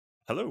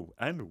Hello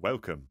and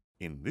welcome.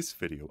 In this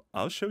video,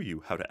 I'll show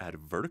you how to add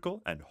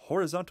vertical and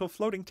horizontal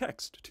floating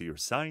text to your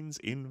signs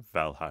in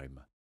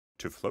Valheim.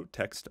 To float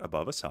text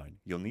above a sign,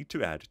 you'll need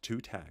to add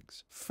two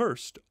tags.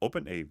 First,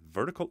 open a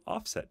vertical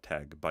offset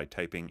tag by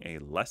typing a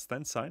less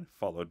than sign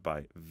followed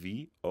by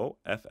VOFFSET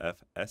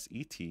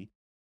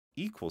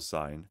equal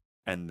sign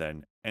and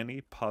then any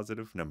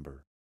positive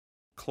number.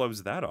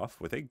 Close that off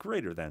with a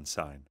greater than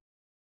sign.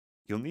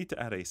 You'll need to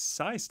add a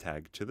size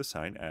tag to the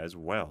sign as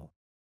well.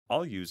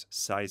 I'll use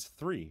size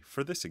 3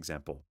 for this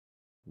example.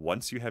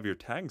 Once you have your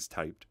tags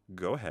typed,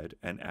 go ahead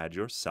and add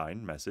your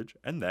sign message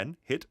and then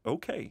hit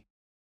OK.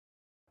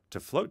 To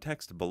float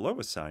text below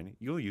a sign,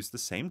 you'll use the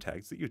same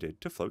tags that you did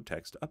to float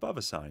text above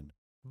a sign,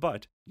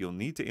 but you'll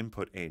need to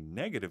input a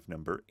negative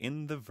number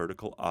in the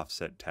vertical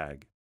offset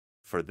tag.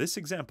 For this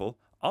example,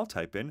 I'll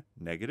type in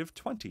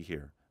 -20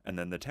 here, and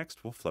then the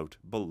text will float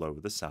below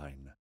the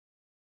sign.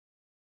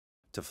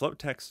 To float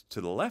text to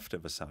the left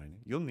of a sign,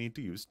 you'll need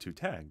to use two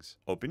tags.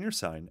 Open your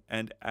sign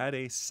and add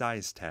a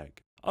size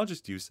tag. I'll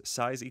just use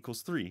size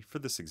equals 3 for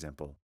this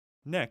example.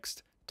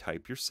 Next,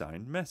 type your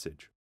sign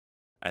message.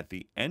 At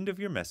the end of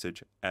your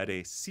message, add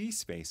a C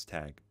space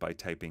tag by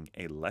typing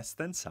a less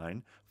than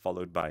sign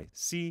followed by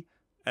CSPACE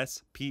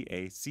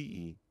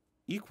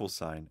equal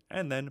sign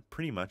and then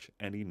pretty much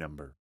any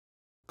number.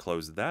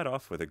 Close that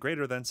off with a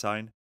greater than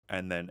sign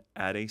and then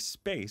add a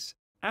space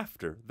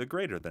after the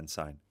greater than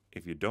sign.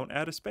 If you don't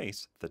add a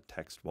space, the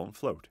text won't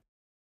float.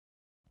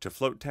 To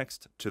float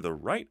text to the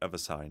right of a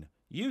sign,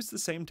 use the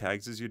same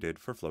tags as you did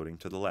for floating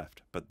to the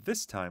left, but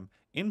this time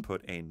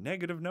input a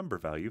negative number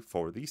value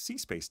for the C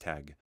space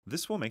tag.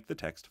 This will make the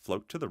text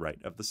float to the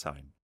right of the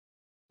sign.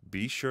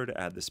 Be sure to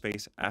add the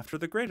space after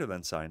the greater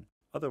than sign,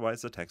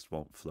 otherwise the text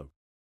won't float.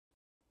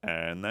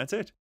 And that's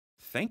it.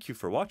 Thank you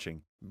for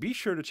watching. Be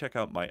sure to check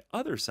out my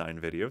other sign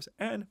videos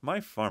and my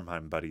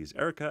Farmheim buddies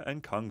Erika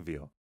and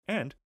Kongveal.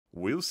 And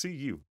we'll see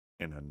you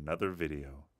in another video.